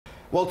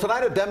Well,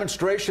 tonight a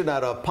demonstration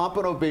at a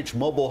Pompano Beach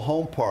mobile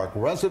home park.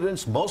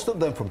 Residents, most of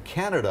them from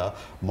Canada,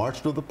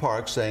 marched to the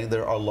park saying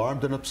they're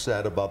alarmed and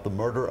upset about the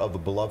murder of a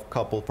beloved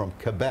couple from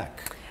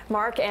Quebec.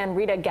 Mark and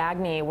Rita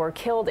Gagné were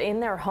killed in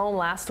their home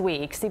last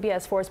week.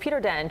 CBS 4's Peter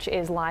Dench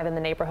is live in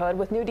the neighborhood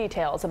with new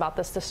details about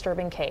this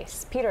disturbing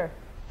case. Peter.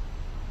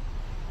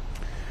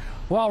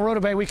 Well, Rhoda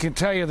Bay, we can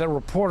tell you that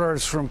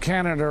reporters from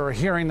Canada are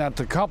hearing that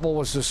the couple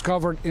was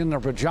discovered in their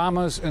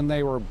pajamas and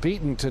they were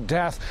beaten to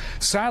death.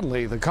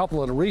 Sadly, the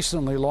couple had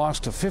recently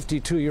lost a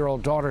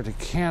 52-year-old daughter to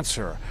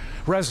cancer.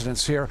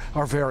 Residents here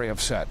are very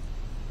upset.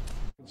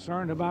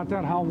 Concerned about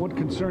that? What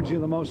concerns you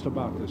the most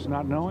about this,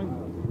 not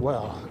knowing?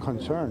 Well,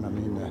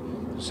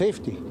 concern,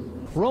 safety.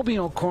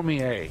 Romeo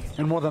Cormier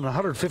and more than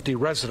 150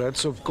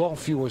 residents of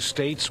Gulfview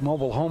Estates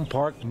Mobile Home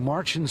Park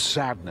march in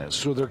sadness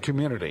through their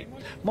community.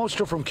 Most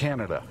are from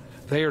Canada.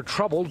 They are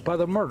troubled by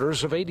the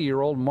murders of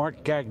 80-year-old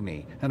Mark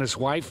Gagné and his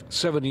wife,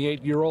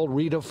 78-year-old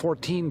Rita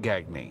 14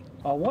 Gagné.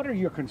 What are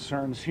your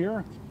concerns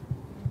here?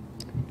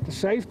 The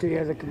safety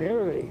of the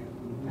community.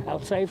 How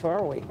safe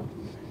are we?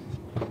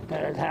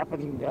 And it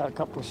happened a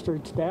couple of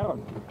streets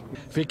down.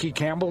 Vicki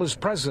Campbell is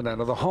president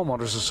of the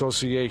Homeowners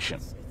Association.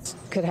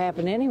 Could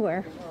happen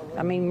anywhere.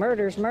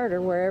 Murder's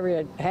murder wherever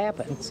it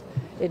happens.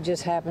 It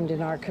just happened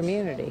in our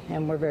community,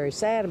 and we're very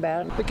sad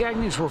about it. The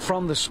Gagnés were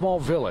from the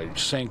small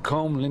village,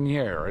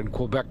 Saint-Côme-Linière, in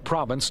Quebec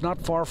province,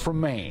 not far from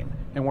Maine,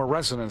 and where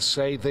residents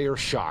say they are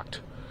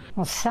shocked.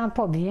 Rita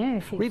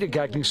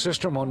Gagné's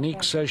sister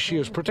Monique says she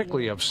is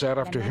particularly upset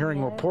after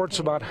hearing reports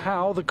about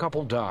how the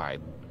couple died.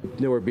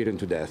 They were beaten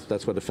to death.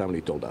 That's what the family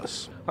told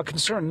us. A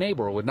concerned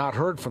neighbor who had not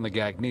heard from the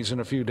Gagnés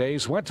in a few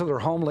days went to their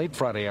home late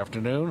Friday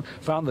afternoon,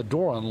 found the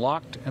door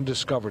unlocked, and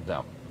discovered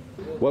them.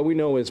 What we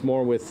know is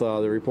more with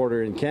the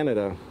reporter in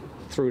Canada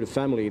through the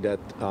family that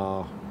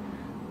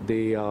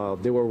they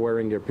were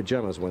wearing their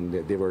pajamas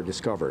when they were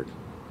discovered.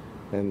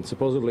 And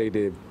supposedly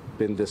they've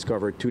been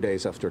discovered 2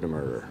 days after the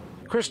murder.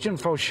 Christian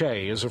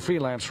Fauché is a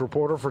freelance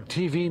reporter for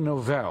TV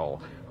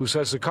Nouvelle, who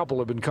says the couple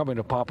have been coming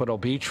to Pompano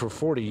Beach for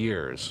 40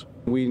 years.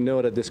 We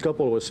know that this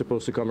couple was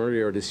supposed to come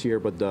earlier this year,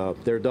 but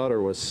their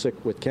daughter was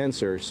sick with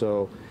cancer,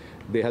 so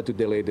they had to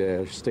delay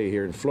their stay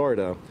here in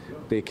Florida.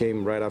 They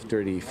came right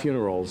after the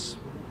funerals.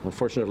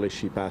 Unfortunately,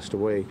 she passed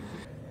away.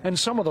 And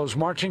some of those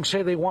marching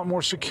say they want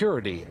more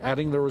security,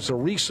 adding there was a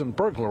recent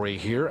burglary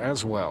here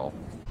as well.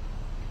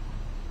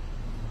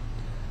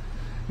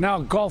 Now,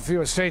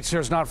 Gulfview Estates here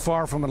is not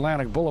far from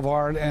Atlantic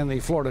Boulevard and the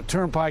Florida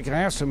Turnpike. I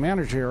asked the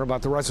manager here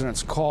about the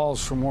residents'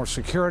 calls for more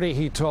security.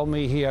 He told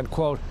me he had,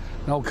 quote,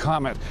 no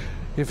comment.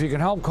 If you can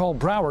help, call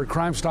Broward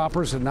Crime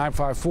Stoppers at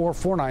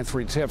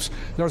 954-493-TIPS.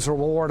 There's a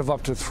reward of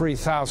up to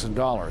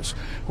 $3,000.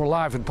 We're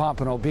live in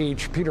Pompano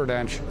Beach. Peter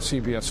Dench,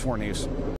 CBS 4 News.